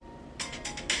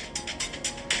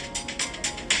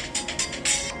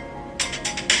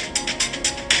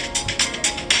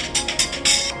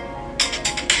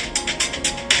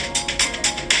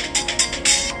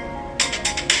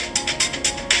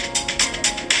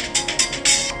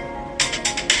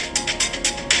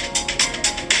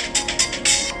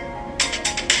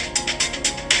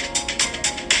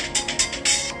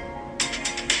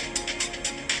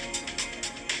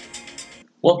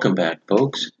Welcome back,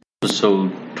 folks.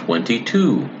 Episode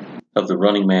 22 of the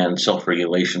Running Man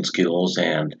Self-Regulation Skills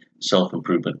and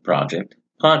Self-Improvement Project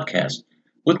podcast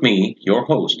with me, your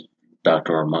host,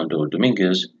 Dr. Armando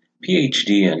Dominguez,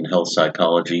 PhD in health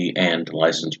psychology and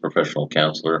licensed professional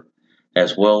counselor,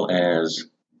 as well as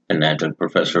an adjunct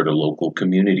professor at a local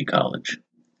community college.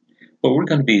 What we're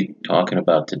going to be talking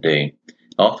about today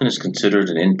often is considered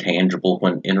an intangible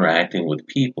when interacting with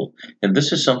people. And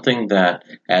this is something that,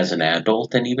 as an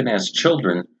adult and even as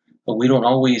children, we don't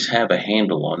always have a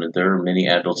handle on it. There are many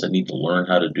adults that need to learn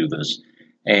how to do this.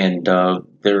 And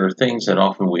there are things that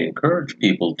often we encourage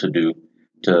people to do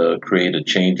to create a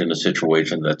change in a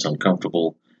situation that's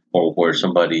uncomfortable or where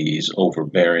somebody is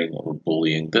overbearing or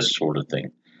bullying, this sort of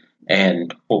thing.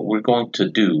 And what we're going to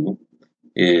do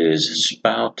is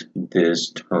spout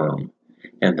this term,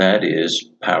 and that is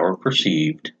power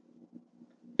perceived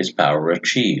is power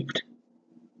achieved.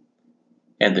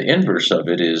 And the inverse of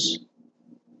it is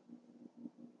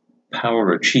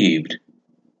power achieved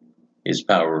is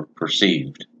power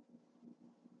perceived.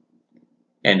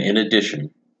 And in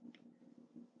addition,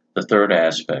 the third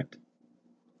aspect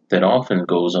that often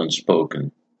goes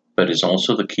unspoken, but is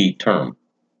also the key term,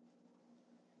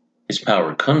 is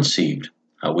power conceived,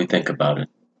 how we think about it,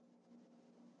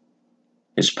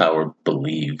 is power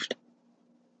believed.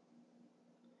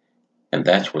 And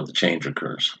that's where the change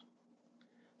occurs.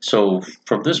 So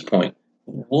from this point,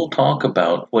 we'll talk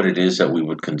about what it is that we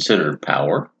would consider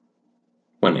power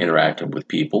when interacting with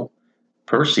people,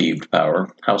 perceived power,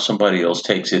 how somebody else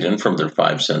takes it in from their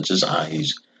five senses,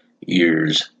 eyes,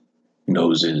 ears,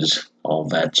 noses, all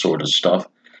that sort of stuff.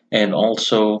 And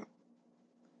also,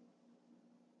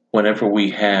 whenever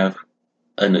we have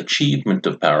an achievement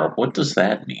of power, what does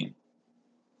that mean?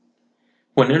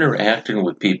 When interacting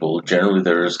with people, generally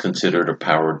there is considered a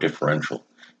power differential.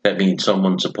 That means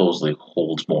someone supposedly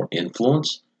holds more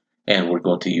influence, and we're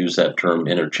going to use that term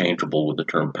interchangeable with the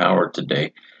term power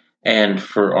today. And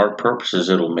for our purposes,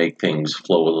 it'll make things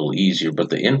flow a little easier, but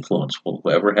the influence,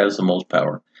 whoever has the most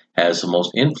power, has the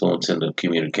most influence in the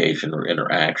communication or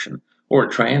interaction or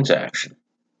transaction.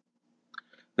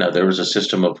 Now, there was a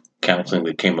system of counseling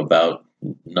that came about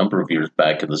a number of years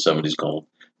back in the 70s called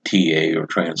TA or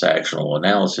transactional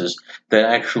analysis that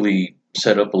actually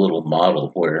set up a little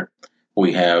model where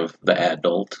we have the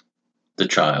adult, the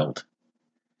child,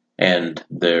 and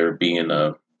there being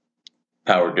a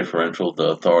power differential, the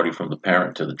authority from the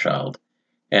parent to the child.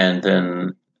 And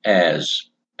then as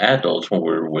adults, when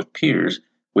we're with peers,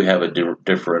 we have a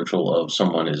differential of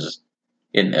someone is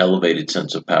in an elevated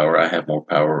sense of power. I have more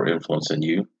power or influence than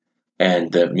you.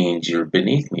 And that means you're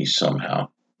beneath me somehow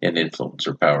in influence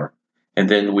or power. And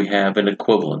then we have an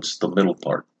equivalence, the middle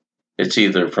part. It's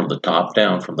either from the top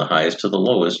down, from the highest to the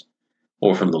lowest,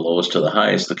 or from the lowest to the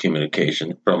highest, the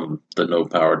communication, from the no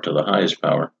power to the highest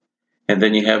power. And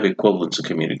then you have equivalence of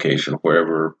communication,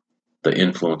 wherever the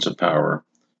influence of power,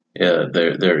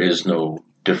 there is no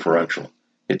differential.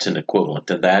 It's an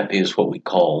equivalent. And that is what we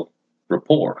call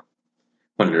rapport,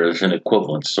 when there is an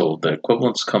equivalence. So the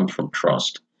equivalence comes from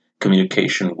trust.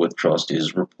 Communication with trust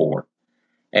is rapport.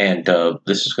 And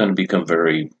this is going to become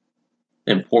very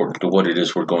important to what it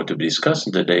is we're going to be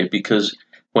discussing today, because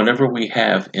whenever we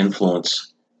have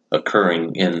influence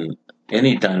occurring in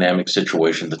any dynamic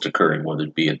situation that's occurring, whether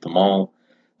it be at the mall,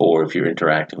 or if you're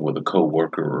interacting with a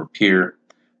coworker or a peer,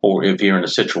 or if you're in a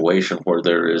situation where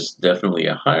there is definitely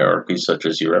a hierarchy, such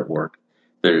as you're at work,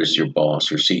 there's your boss,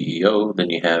 your CEO, then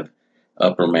you have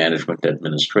upper management,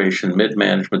 administration,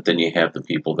 mid-management, then you have the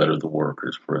people that are the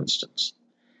workers, for instance.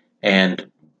 And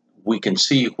we can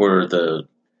see where the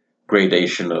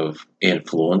gradation of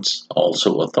influence,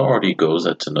 also authority, goes.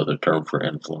 That's another term for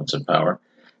influence and power,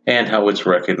 and how it's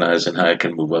recognized and how it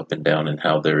can move up and down, and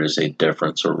how there is a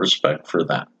deference or respect for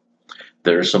that.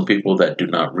 There are some people that do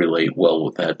not relate well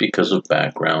with that because of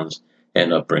backgrounds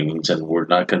and upbringings, and we're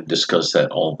not going to discuss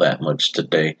that all that much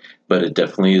today, but it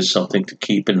definitely is something to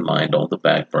keep in mind on the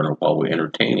back burner while we're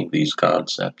entertaining these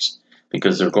concepts,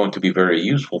 because they're going to be very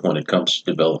useful when it comes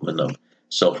to development of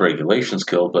self-regulation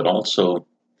skill, but also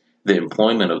the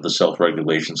employment of the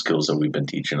self-regulation skills that we've been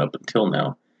teaching up until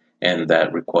now. And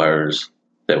that requires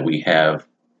that we have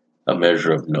a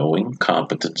measure of knowing,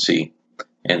 competency,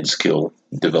 and skill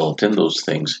developed in those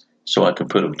things so I can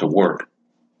put them to work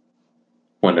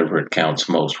whenever it counts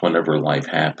most, whenever life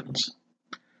happens.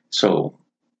 So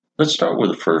let's start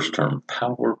with the first term,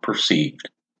 power perceived.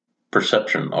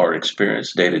 Perception, our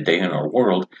experience day to day in our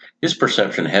world, is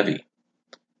perception heavy.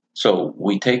 So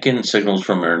we take in signals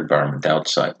from our environment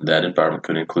outside. That environment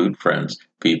could include friends,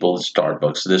 people,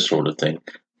 Starbucks, this sort of thing.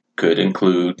 Could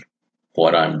include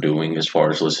what I'm doing as far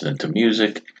as listening to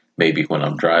music, Maybe when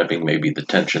I'm driving, maybe the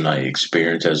tension I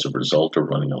experience as a result of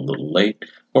running a little late,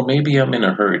 or maybe I'm in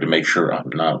a hurry to make sure I'm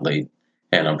not late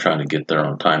and I'm trying to get there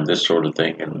on time, this sort of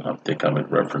thing, and I think I'm in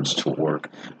reference to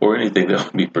work or anything that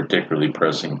would be particularly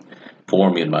pressing for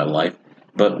me in my life.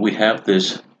 But we have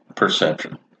this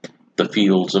perception, the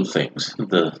feels of things,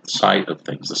 the sight of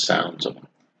things, the sounds of them.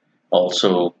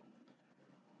 Also,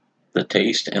 the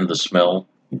taste and the smell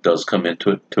does come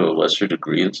into it to a lesser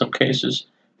degree in some cases,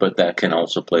 but that can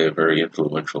also play a very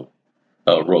influential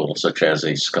role, such as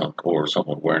a skunk or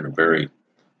someone wearing a very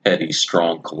heady,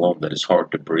 strong cologne that is hard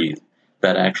to breathe.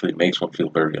 That actually makes one feel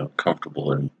very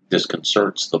uncomfortable and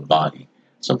disconcerts the body.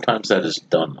 Sometimes that is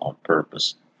done on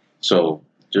purpose. So,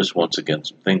 just once again,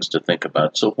 some things to think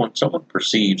about. So, when someone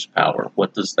perceives power,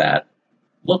 what does that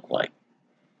look like?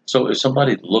 So, if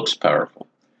somebody looks powerful,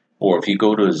 or if you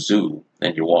go to a zoo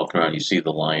and you're walking around, you see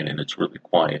the lion and it's really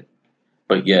quiet,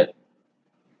 but yet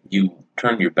you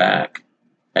turn your back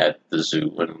at the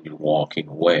zoo and you're walking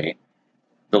away,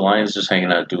 the lion's just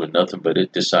hanging out doing nothing, but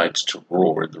it decides to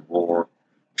roar. The roar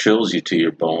chills you to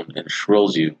your bone and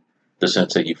shrills you the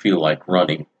sense that you feel like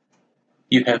running.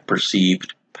 You have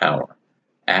perceived power,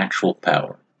 actual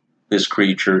power. This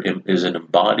creature is an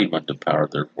embodiment of power,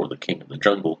 therefore the king of the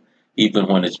jungle. Even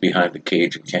when it's behind the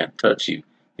cage and can't touch you,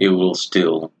 it will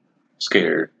still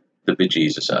scare the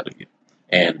bejesus out of you.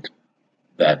 And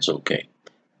that's okay.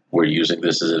 We're using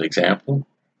this as an example,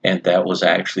 and that was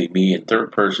actually me in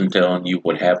third person telling you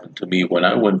what happened to me when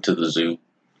I went to the zoo,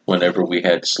 whenever we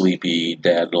had sleepy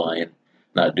dad lion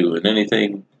not doing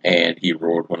anything, and he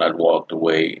roared when I'd walked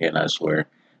away, and I swear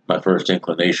my first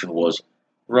inclination was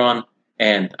run,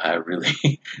 and I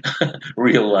really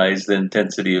realized the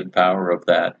intensity and power of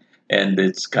that, and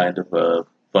it's kind of a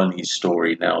funny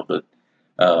story now, but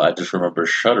I just remember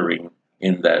shuddering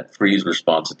in that freeze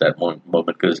response at that moment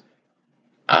because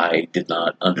I did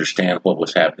not understand what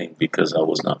was happening because I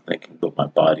was not thinking, but my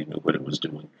body knew what it was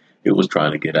doing. It was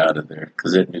trying to get out of there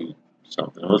because it knew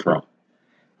something was wrong.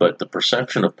 But the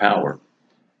perception of power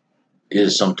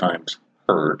is sometimes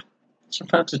heard,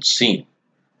 sometimes it's seen.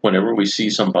 Whenever we see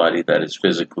somebody that is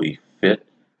physically fit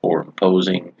or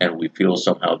imposing, and we feel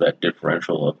somehow that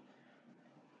differential of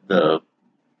the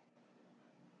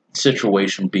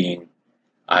situation being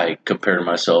I compare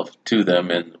myself to them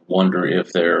and wonder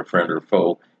if they're a friend or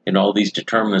foe. And all these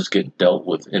determinants get dealt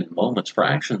with in moments,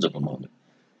 fractions of a moment.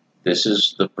 This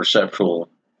is the perceptual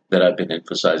that I've been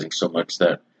emphasizing so much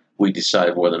that we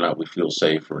decide whether or not we feel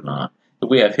safe or not. But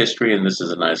we have history, and this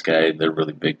is a nice guy, and they're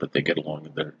really big, but they get along,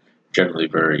 and they're generally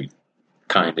very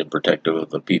kind and protective of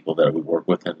the people that we work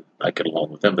with, and I get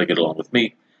along with them, they get along with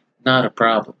me. Not a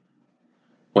problem.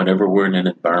 Whenever we're in an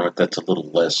environment that's a little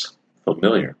less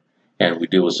familiar, and we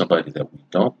deal with somebody that we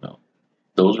don't know,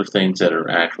 those are things that are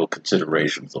actual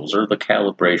considerations. Those are the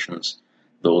calibrations.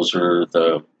 Those are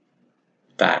the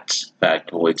facts,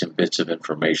 factoids, and bits of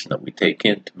information that we take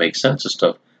in to make sense of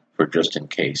stuff for just in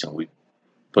case. And we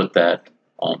put that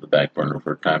on the back burner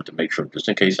for a time to make sure, just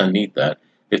in case I need that.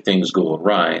 If things go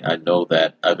awry, I know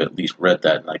that I've at least read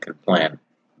that and I can plan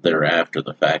thereafter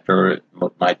the fact, or it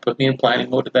might put me in planning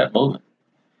mode at that moment.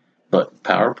 But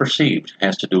power perceived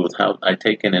has to do with how I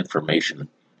take in information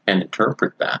and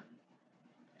interpret that.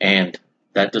 And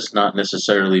that does not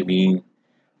necessarily mean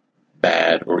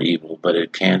bad or evil, but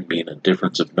it can mean a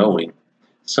difference of knowing.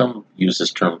 Some use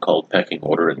this term called pecking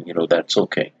order, and that's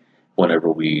okay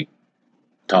whenever we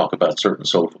talk about certain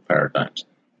social paradigms.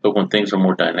 But when things are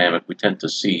more dynamic, we tend to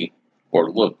see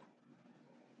or look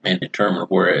and determine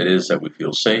where it is that we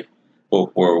feel safe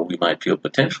or where we might feel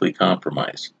potentially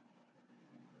compromised,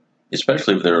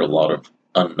 especially if there are a lot of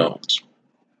unknowns.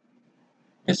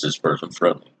 Is this person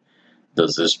friendly?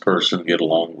 Does this person get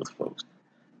along with folks?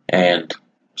 And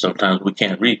sometimes we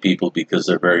can't read people because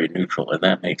they're very neutral, and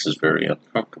that makes us very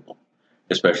uncomfortable,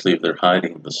 especially if they're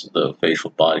hiding the facial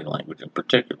body language in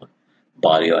particular.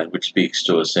 Body language speaks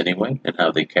to us anyway, and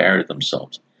how they carry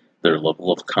themselves, their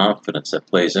level of confidence that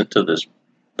plays into this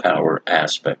power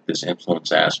aspect, this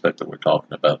influence aspect that we're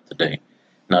talking about today,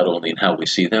 not only in how we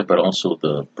see them, but also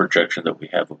the projection that we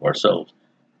have of ourselves,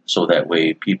 so that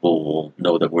way people will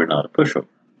know that we're not a pushover.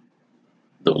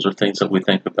 Those are things that we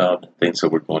think about, things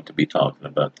that we're going to be talking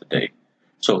about today.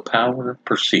 So power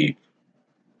perceived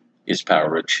is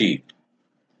power achieved.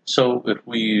 So if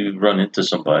we run into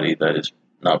somebody that is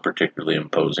not particularly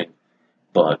imposing,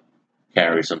 but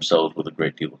carries themselves with a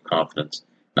great deal of confidence,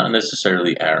 not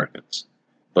necessarily arrogance,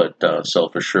 but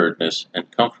self-assuredness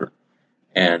and comfort,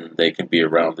 and they can be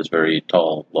around this very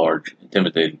tall, large,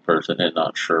 intimidating person and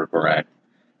not shirk or act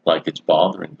like it's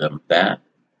bothering them, that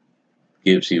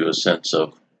gives you a sense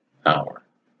of power,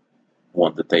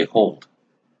 one that they hold.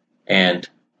 And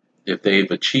if they've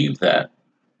achieved that,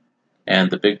 and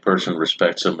the big person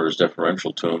respects them or is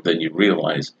deferential to them, then you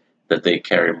realize that they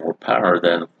carry more power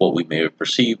than what we may have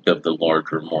perceived of the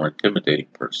larger, more intimidating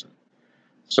person.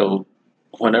 So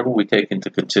whenever we take into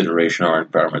consideration our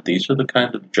environment, these are the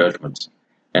kind of judgments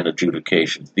and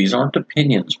adjudications. These aren't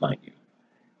opinions, mind you.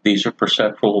 These are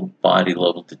perceptual body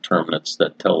level determinants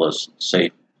that tell us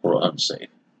safe or unsafe.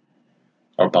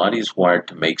 Our body is wired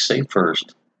to make safe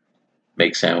first,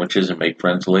 make sandwiches, and make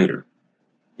friends later.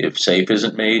 If safe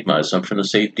isn't made, my assumption of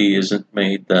safety isn't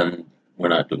made, then we're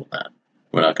not doing that.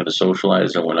 We're not going to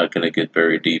socialize, and we're not going to get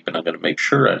very deep, and I'm going to make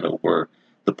sure I know where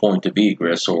the point of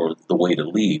egress or the way to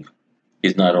leave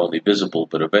is not only visible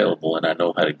but available, and I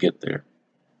know how to get there.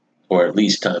 Or at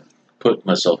least to put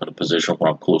myself in a position where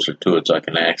I'm closer to it so I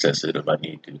can access it if I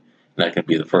need to, and I can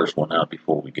be the first one out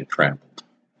before we get trampled.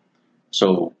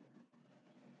 So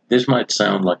this might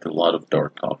sound like a lot of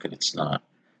dark talk, and it's not.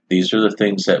 These are the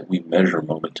things that we measure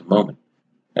moment to moment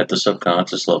at the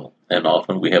subconscious level, and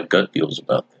often we have gut feels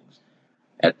about things.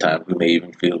 At times we may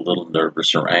even feel a little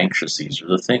nervous or anxious. These are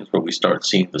the things where we start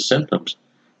seeing the symptoms,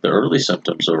 the early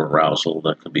symptoms of arousal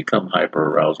that can become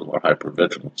hyperarousal or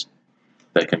hypervigilance,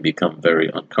 that can become very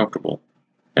uncomfortable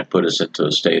and put us into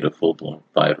a state of full-blown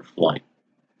fight or flight.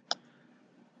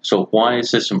 So why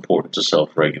is this important to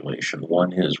self-regulation?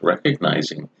 One is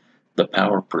recognizing the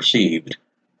power perceived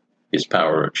is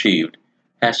power achieved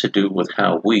has to do with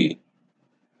how we,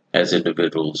 as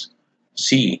individuals,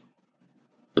 see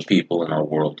the people in our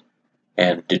world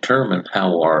and determine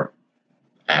how our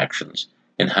actions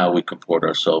and how we comport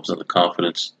ourselves and the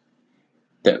confidence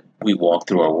that we walk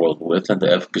through our world with and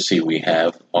the efficacy we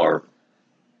have, our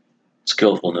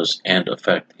skillfulness and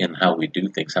effect in how we do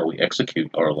things, how we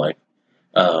execute our life,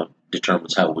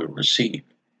 determines how we're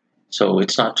received. So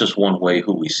it's not just one way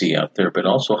who we see out there, but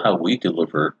also how we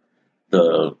deliver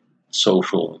the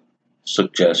social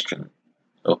suggestion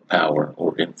of power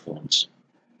or influence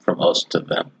from us to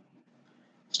them.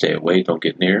 Stay away, don't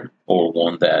get near, or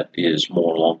one that is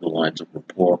more along the lines of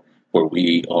rapport, where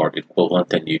we are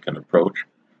equivalent and you can approach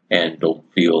and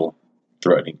don't feel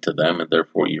threatening to them, and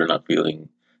therefore you're not feeling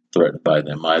threatened by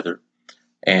them either.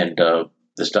 And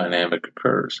this dynamic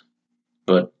occurs.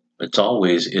 But it's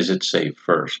always, is it safe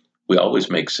first? We always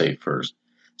make safe first.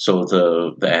 So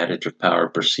the adage of power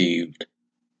perceived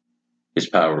is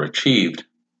power achieved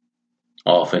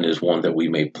often is one that we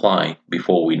may apply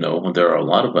before we know. And there are a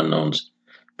lot of unknowns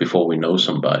before we know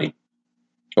somebody,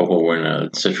 or when we're in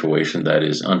a situation that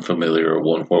is unfamiliar, or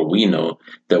one where we know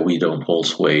that we don't hold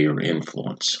sway or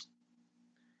influence.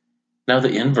 Now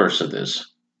the inverse of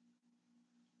this,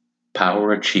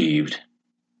 power achieved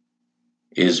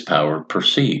is power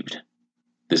perceived.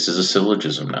 This is a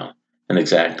syllogism now, an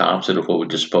exact opposite of what we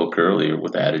just spoke earlier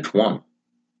with adage 1.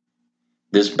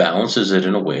 This balances it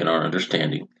in a way in our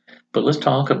understanding, but let's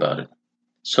talk about it.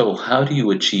 So how do you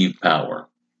achieve power?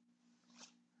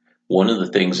 One of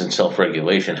the things in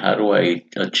self-regulation, how do I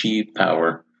achieve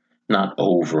power not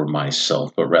over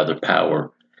myself, but rather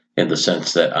power in the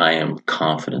sense that I am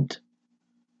confident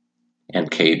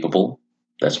and capable,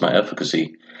 that's my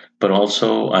efficacy, but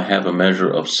also I have a measure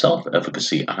of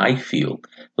self-efficacy. I feel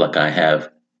like I have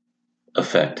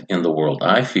effect in the world.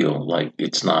 I feel like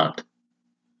it's not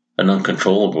an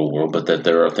uncontrollable world, but that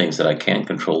there are things that I can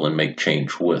control and make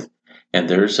change with. And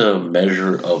there's a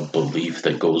measure of belief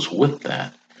that goes with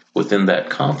that. Within that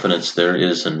confidence, there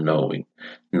is a knowing,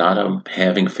 not a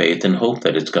having faith and hope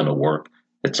that it's going to work.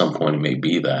 At some point, it may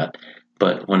be that.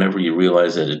 But whenever you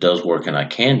realize that it does work and I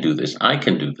can do this, I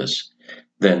can do this,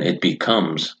 then it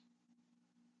becomes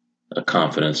a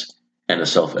confidence and a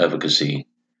self-efficacy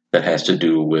that has to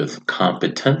do with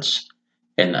competence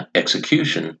and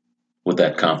execution with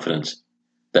that confidence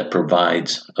that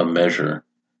provides a measure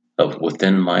of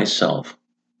within myself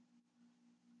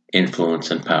influence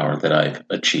and power that I've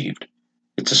achieved.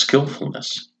 It's a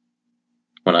skillfulness.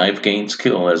 When I've gained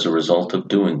skill as a result of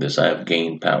doing this, I have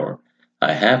gained power.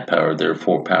 I have power,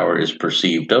 therefore power is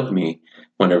perceived of me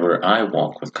whenever I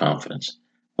walk with confidence,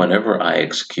 whenever I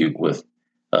execute with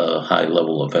a high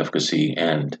level of efficacy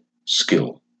and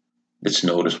skill. It's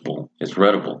noticeable, it's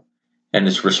readable, and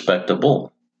it's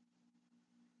respectable.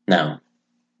 Now,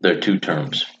 there are two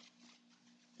terms.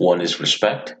 One is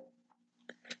respect,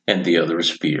 and the other is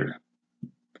fear.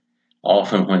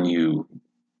 Often when you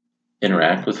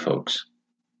interact with folks,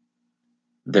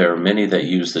 there are many that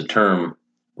use the term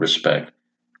respect.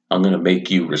 I'm going to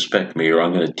make you respect me, or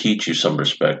I'm going to teach you some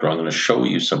respect, or I'm going to show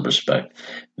you some respect.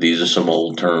 These are some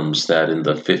old terms that in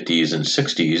the 50s and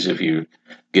 60s, if you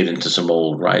get into some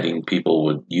old writing, people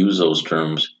would use those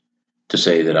terms to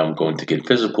say that I'm going to get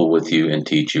physical with you and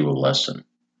teach you a lesson.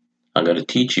 I'm going to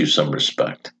teach you some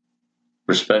respect.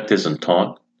 Respect isn't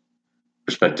taught,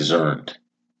 respect is earned.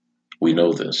 We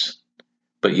know this.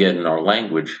 But yet in our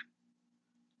language,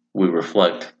 we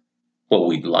reflect what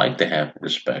we'd like to have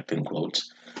respect, in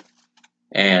quotes,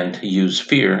 and use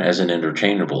fear as an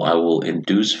interchangeable. I will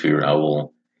induce fear, I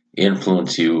will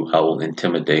influence you, I will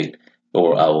intimidate,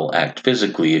 or I will act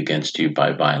physically against you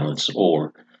by violence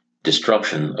or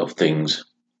destruction of things,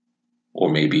 or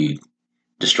maybe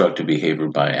destructive behavior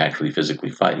by actually physically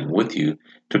fighting with you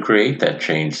to create that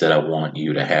change that I want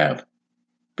you to have.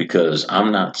 Because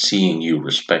I'm not seeing you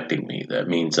respecting me. That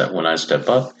means that when I step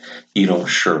up, you don't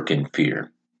shirk in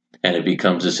fear. And it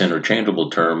becomes this interchangeable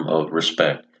term of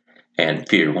respect and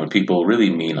fear when people really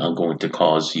mean I'm going to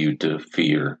cause you to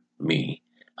fear me.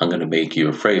 I'm going to make you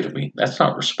afraid of me. That's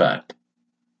not respect.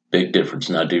 Big difference.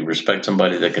 Now, do you respect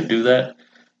somebody that can do that?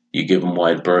 You give them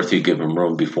wide berth, you give them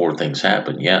room before things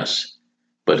happen, yes.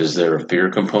 But is there a fear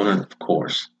component? Of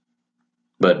course.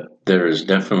 But there is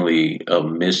definitely a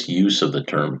misuse of the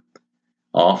term,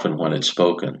 often when it's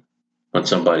spoken. When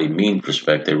somebody means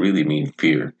respect, they really mean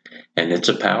fear. And it's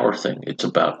a power thing. It's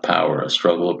about power, a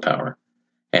struggle of power.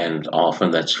 And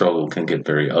often that struggle can get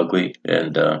very ugly,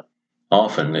 and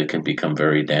often it can become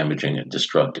very damaging and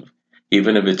destructive,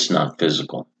 even if it's not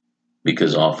physical,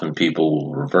 because often people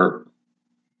will revert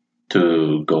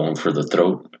to going for the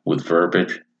throat with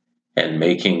verbiage and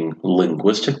making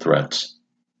linguistic threats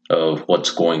of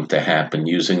what's going to happen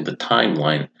using the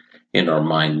timeline in our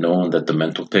mind, knowing that the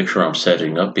mental picture I'm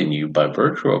setting up in you by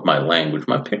virtue of my language,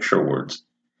 my picture words,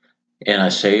 and I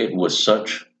say it with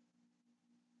such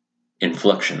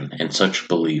inflection and such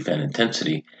belief and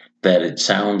intensity that it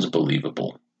sounds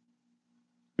believable.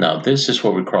 Now, this is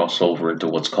where we cross over into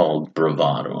what's called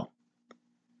bravado.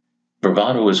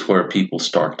 Bravado is where people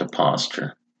start to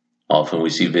posture. Often we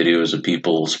see videos of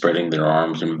people spreading their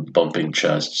arms and bumping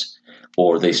chests,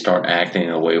 or they start acting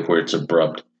in a way where it's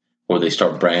abrupt, or they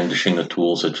start brandishing a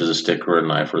tool such as a stick or a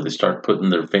knife, or they start putting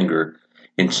their finger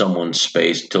in someone's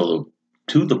space to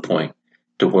the point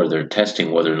to where they're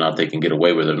testing whether or not they can get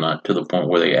away with it or not, to the point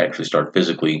where they actually start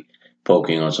physically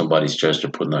poking on somebody's chest or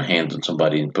putting their hands on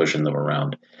somebody and pushing them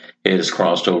around. It has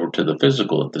crossed over to the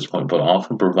physical at this point, but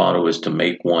often bravado is to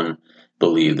make one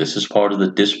believe. This is part of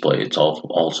the display. It's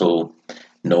also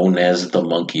known as the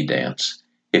monkey dance.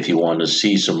 If you want to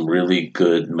see some really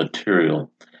good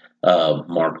material,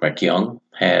 Mark McYoung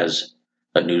has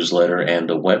a newsletter and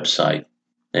a website,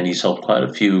 and he's helped quite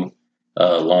a few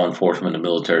law enforcement and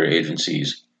military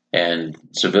agencies and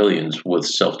civilians with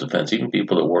self-defense, even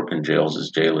people that work in jails as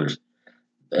jailers,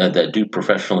 that do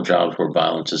professional jobs where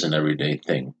violence is an everyday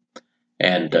thing.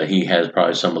 And he has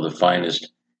probably some of the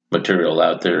finest material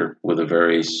out there with a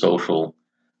very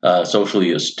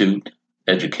socially astute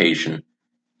education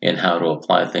in how to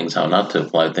apply things, how not to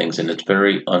apply things, and it's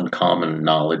very uncommon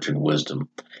knowledge and wisdom.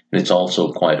 And it's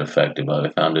also quite effective. I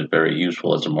found it very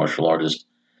useful as a martial artist,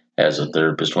 as a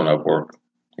therapist when I work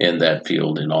in that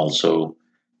field, and also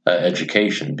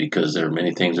education, because there are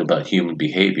many things about human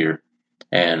behavior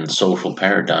and social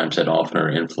paradigms that often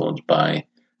are influenced by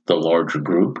the larger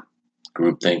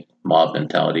groupthink, mob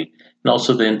mentality, and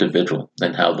also the individual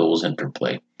and how those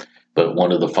interplay. But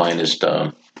one of the finest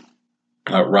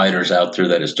writers out there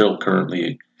that is still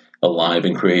currently alive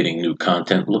and creating new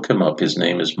content, look him up. His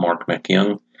name is Mark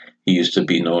McYoung. He used to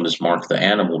be known as Mark the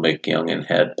Animal McYoung and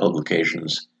had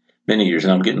publications many years.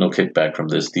 And I'm getting no kickback from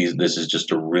this. This is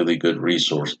just a really good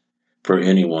resource for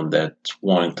anyone that's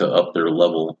wanting to up their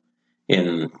level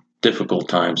in difficult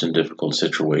times and difficult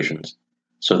situations.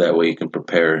 So that way you can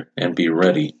prepare and be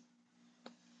ready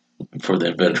for the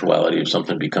eventuality of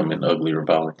something becoming ugly or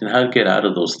violent, and how to get out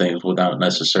of those things without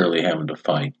necessarily having to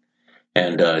fight.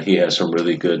 And he has some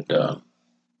really good,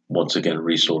 once again,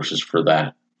 resources for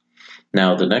that.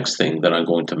 Now, the next thing that I'm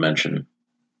going to mention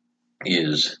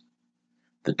is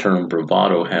the term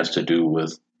bravado has to do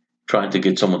with trying to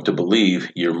get someone to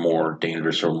believe you're more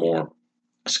dangerous or more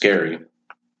scary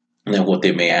than what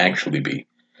they may actually be.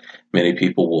 Many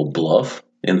people will bluff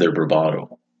in their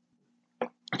bravado.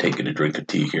 Taking a drink of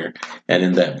tea here. And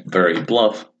in that very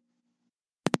bluff,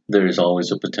 there is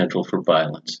always a potential for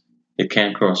violence. It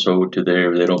can cross over to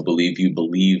there. They don't believe you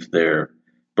believe their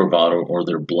bravado or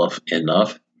their bluff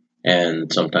enough.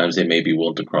 And sometimes they may be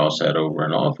willing to cross that over.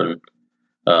 And often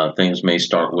things may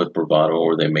start with bravado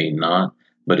or they may not.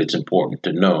 But it's important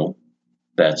to know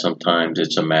that sometimes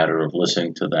it's a matter of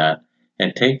listening to that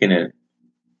and taking it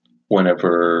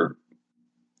whenever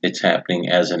it's happening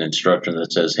as an instruction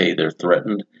that says, hey, they're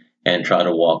threatened, and try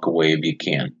to walk away if you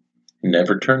can.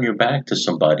 Never turn your back to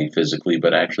somebody physically,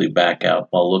 but actually back out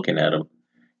while looking at them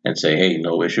and say, hey,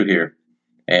 no issue here.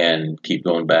 and keep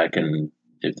going back. And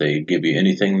if they give you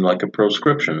anything like a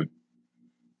prescription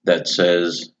that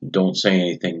says, don't say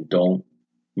anything, don't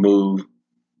move,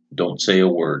 don't say a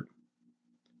word,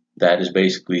 that is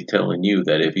basically telling you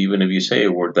that even if you say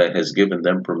a word, that has given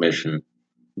them permission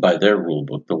by their rule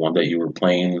book, the one that you were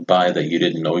playing by that you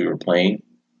didn't know you were playing,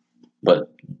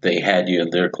 but they had you in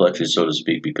their clutches, so to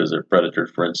speak, because they're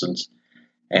predators, for instance.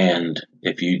 And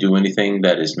if you do anything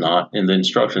that is not in the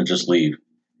instructions, just leave.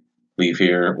 Leave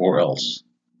here or else.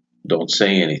 Don't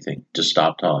say anything. Just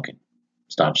stop talking.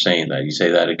 Stop saying that. You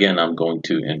say that again, I'm going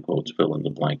to, in quotes, fill in the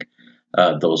blank.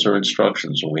 Those are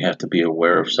instructions, and we have to be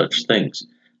aware of such things.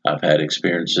 I've had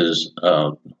experiences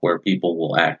where people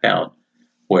will act out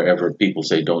wherever people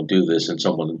say don't do this, and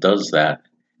someone does that,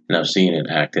 and I've seen it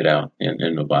acted out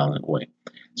in a violent way.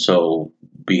 So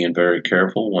being very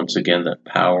careful, once again, that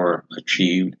power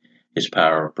achieved is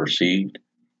power perceived.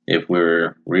 If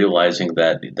we're realizing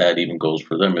that that even goes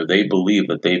for them, if they believe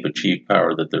that they've achieved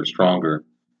power, that they're stronger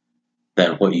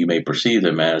than what you may perceive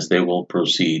them as, they will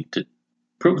proceed to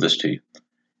prove this to you.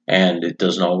 And it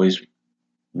doesn't always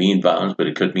mean violence, but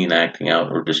it could mean acting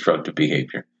out or destructive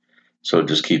behavior. So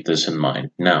just keep this in mind.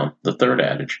 Now, the third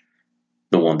adage,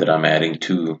 the one that I'm adding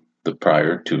to the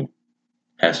prior two,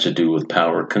 has to do with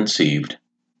power conceived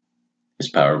is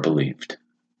power believed.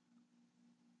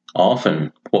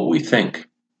 Often what we think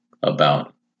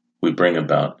about, we bring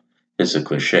about, is a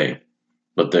cliche,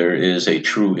 but there is a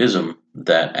truism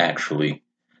that actually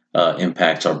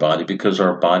impacts our body, because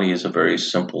our body is a very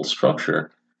simple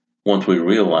structure. Once we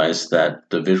realize that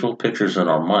the visual pictures in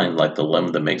our mind, like the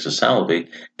lemon that makes us salivate,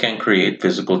 can create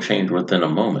physical change within a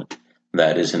moment.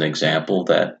 That is an example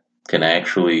that can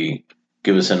actually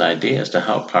give us an idea as to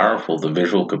how powerful the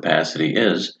visual capacity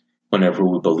is whenever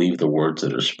we believe the words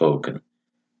that are spoken.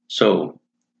 So,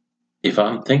 if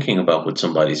I'm thinking about what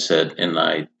somebody said and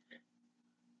I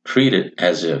treat it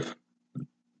as if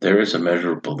there is a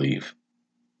measure of belief,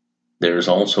 there is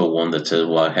also one that says,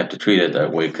 well, I have to treat it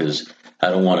that way because I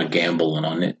don't want to gamble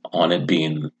on it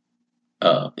being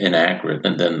inaccurate,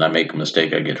 and then I make a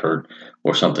mistake, I get hurt,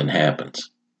 or something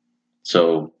happens.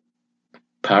 So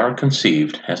power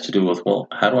conceived has to do with, well,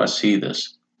 how do I see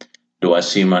this? Do I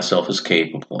see myself as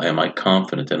capable? Am I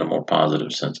confident in a more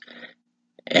positive sense?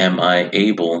 Am I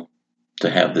able to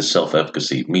have this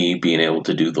self-efficacy, me being able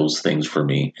to do those things for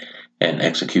me and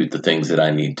execute the things that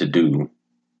I need to do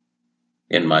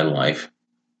in my life?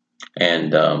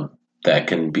 And that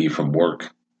can be from work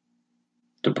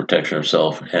to protection of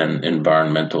self and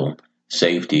environmental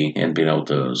safety, and being able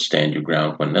to stand your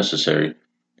ground when necessary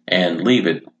and leave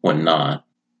it when not.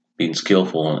 Being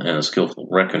skillful and a skillful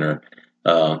reckoner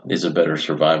is a better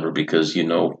survivor, because you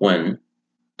know when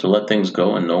to let things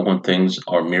go and know when things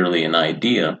are merely an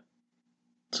idea,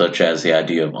 such as the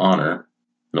idea of honor.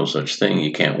 No such thing.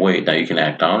 You can't wait. Now you can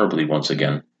act honorably once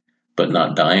again, but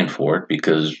not dying for it,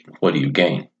 because what do you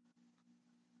gain?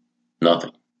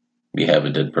 Nothing. You have a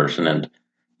dead person, and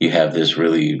you have this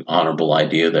really honorable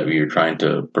idea that you're trying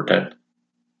to protect.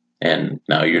 And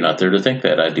now you're not there to think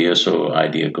that idea, so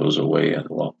idea goes away, and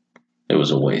well, it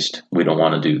was a waste. We don't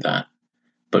want to do that.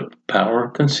 But power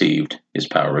conceived is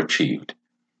power achieved.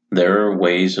 There are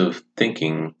ways of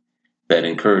thinking that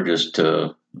encourage us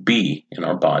to be in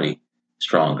our body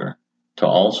stronger, to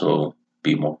also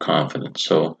be more confident.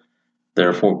 So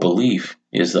therefore, belief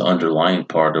is the underlying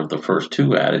part of the first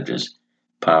two adages.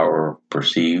 Power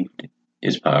perceived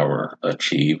is power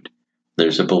achieved.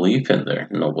 There's a belief in there.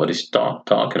 Nobody's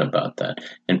talking about that.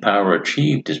 And power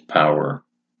achieved is power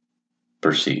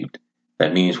perceived.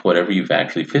 That means whatever you've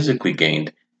actually physically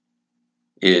gained,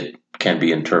 it can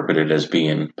be interpreted as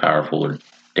being powerful or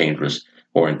dangerous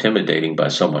or intimidating by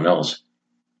someone else.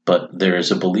 But there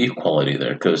is a belief quality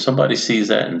there, because if somebody sees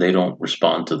that and they don't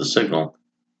respond to the signal,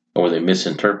 or they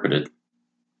misinterpret it,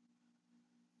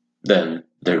 then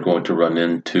they're going to run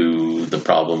into the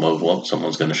problem of, well,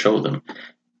 someone's going to show them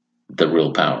the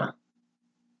real power.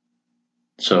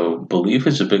 So belief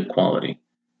is a big quality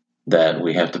that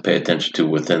we have to pay attention to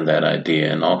within that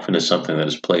idea, and often is something that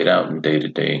is played out in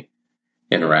day-to-day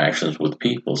interactions with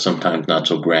people, sometimes not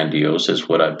so grandiose as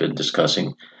what I've been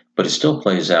discussing, but it still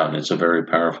plays out, and it's a very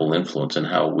powerful influence in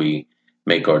how we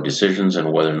make our decisions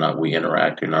and whether or not we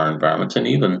interact in our environments, and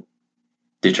even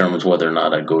determines whether or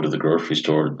not I go to the grocery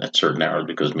store at certain hours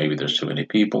because maybe there's too many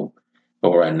people,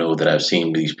 or I know that I've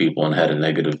seen these people and had a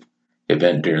negative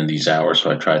event during these hours, so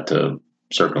I try to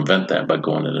circumvent that by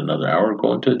going at another hour,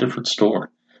 going to a different store,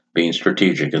 being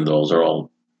strategic, and those are all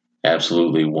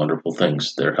absolutely wonderful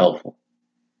things. They're helpful.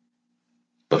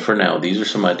 But for now, these are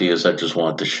some ideas I just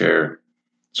wanted to share,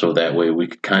 so that way we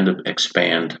could kind of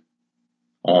expand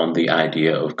on the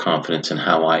idea of confidence and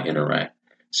how I interact,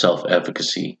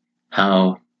 self-efficacy.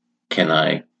 How can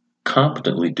I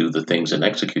competently do the things and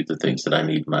execute the things that I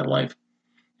need in my life?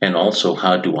 And also,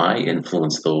 how do I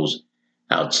influence those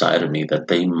outside of me that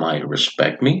they might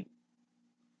respect me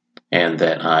and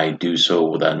that I do so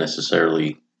without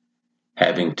necessarily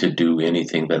having to do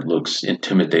anything that looks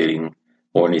intimidating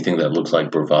or anything that looks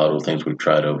like bravado, things we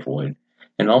try to avoid.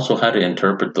 And also how to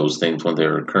interpret those things when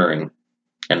they're occurring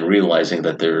and realizing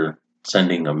that they're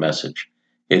sending a message.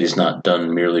 It is not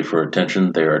done merely for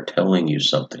attention, they are telling you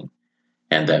something.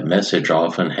 And that message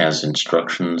often has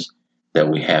instructions that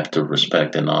we have to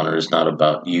respect and honor. It's not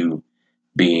about you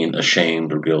being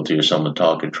ashamed or guilty or someone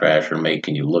talking trash or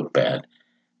making you look bad.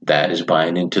 That is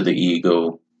buying into the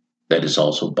ego. That is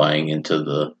also buying into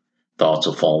the thoughts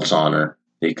of false honor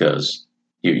because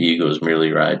your ego is merely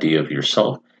your idea of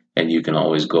yourself. And you can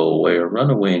always go away or run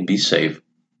away and be safe,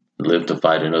 live to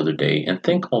fight another day, and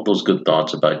think all those good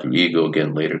thoughts about your ego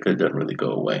again later because it doesn't really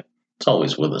go away. It's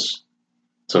always with us.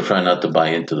 So try not to buy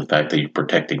into the fact that you're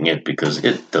protecting it because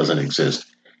it doesn't exist.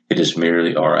 It is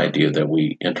merely our idea that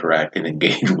we interact and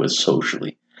engage with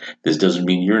socially. This doesn't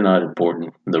mean you're not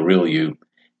important, the real you.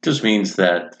 It just means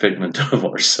that figment of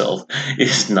ourself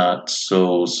is not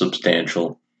so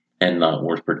substantial and not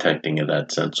worth protecting in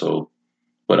that sense. So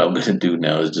what I'm going to do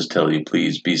now is just tell you,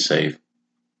 please be safe,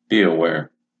 be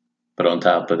aware. But on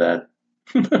top of that,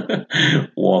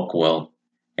 walk well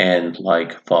and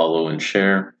like, follow, and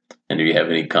share. And if you have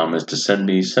any comments to send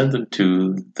me, send them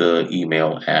to the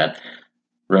email at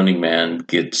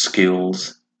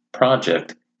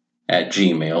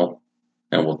runningmangetskillsproject@gmail.com.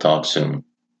 And we'll talk soon.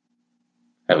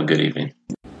 Have a good evening.